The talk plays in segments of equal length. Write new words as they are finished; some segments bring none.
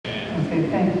say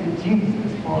thank you,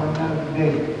 Jesus, for another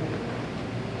day.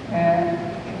 And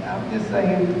I'm just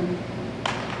saying,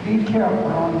 be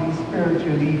careful on these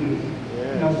spiritual leaders.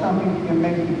 Yes. You know, some people can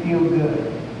make you feel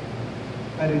good,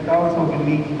 but it also can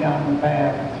lead you down the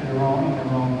path in the wrong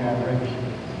direction.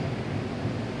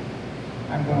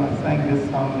 I'm going to sing this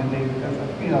song today because I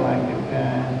feel like it,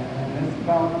 and it's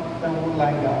about the old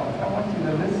Lighthouse. I want you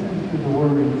to listen to the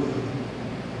words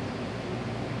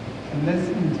and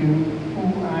listen to who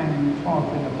I'm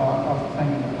talking about or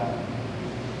singing about.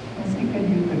 And see, can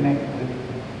you connect with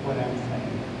what I'm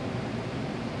saying?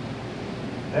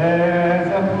 There's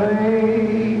a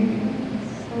place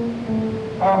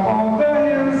up on the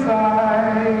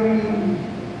hillside,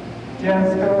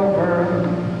 just over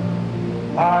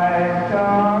like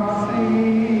dark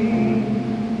sea.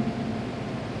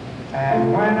 And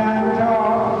when I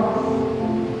toss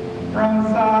from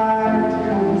side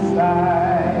to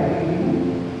side,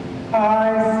 I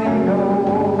see no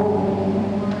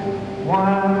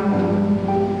one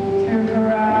to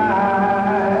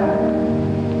cry,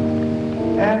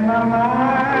 and my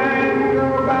mind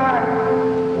goes back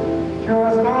to a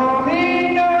stormy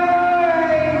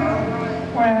night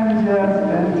when just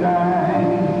in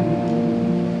time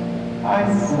I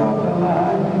saw the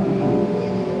light,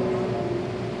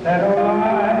 that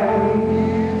light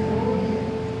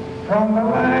from the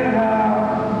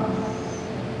lighthouse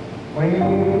way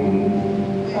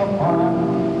upon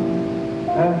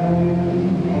the hill.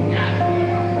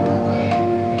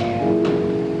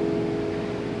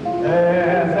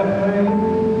 There's a place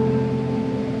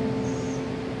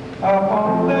up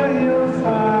on the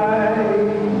hillside,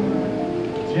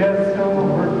 just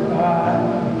over by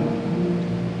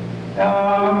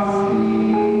dark sea.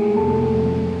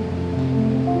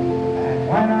 And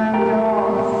when I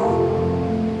toss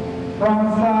from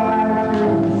side to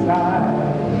side,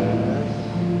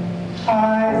 I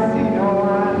see no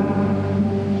one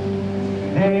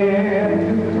there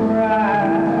to cry.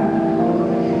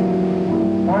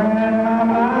 When my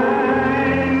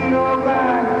mind goes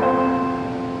back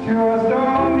to a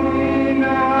stormy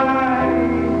night,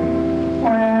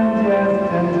 when just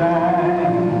in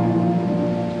time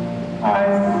I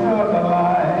saw the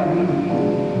light,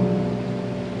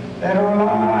 that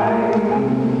light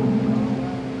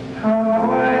from the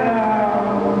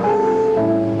lighthouse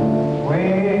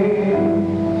way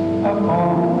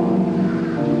upon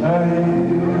the hill.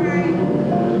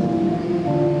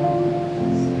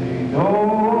 See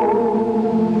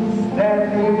those that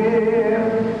live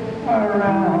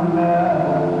around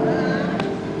us,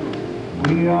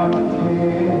 we ought to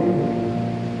take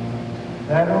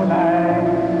that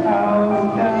lighthouse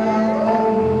down.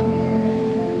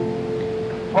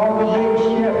 For the big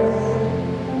ships,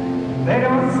 they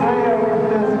don't sail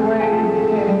this way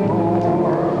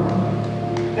anymore.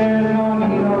 There's no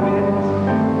need of it,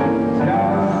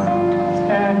 just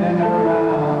standing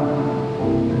around.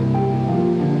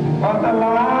 But the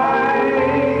light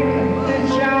that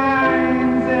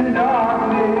shines in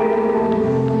darkness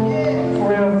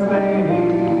will say,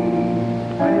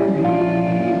 maybe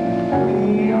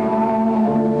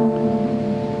beyond.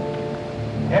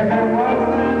 Everyone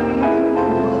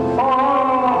for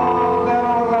the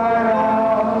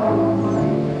lighthouse,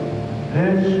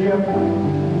 this ship,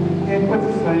 it would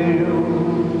sail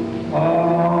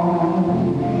on.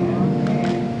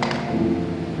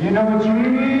 You know,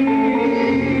 Jesus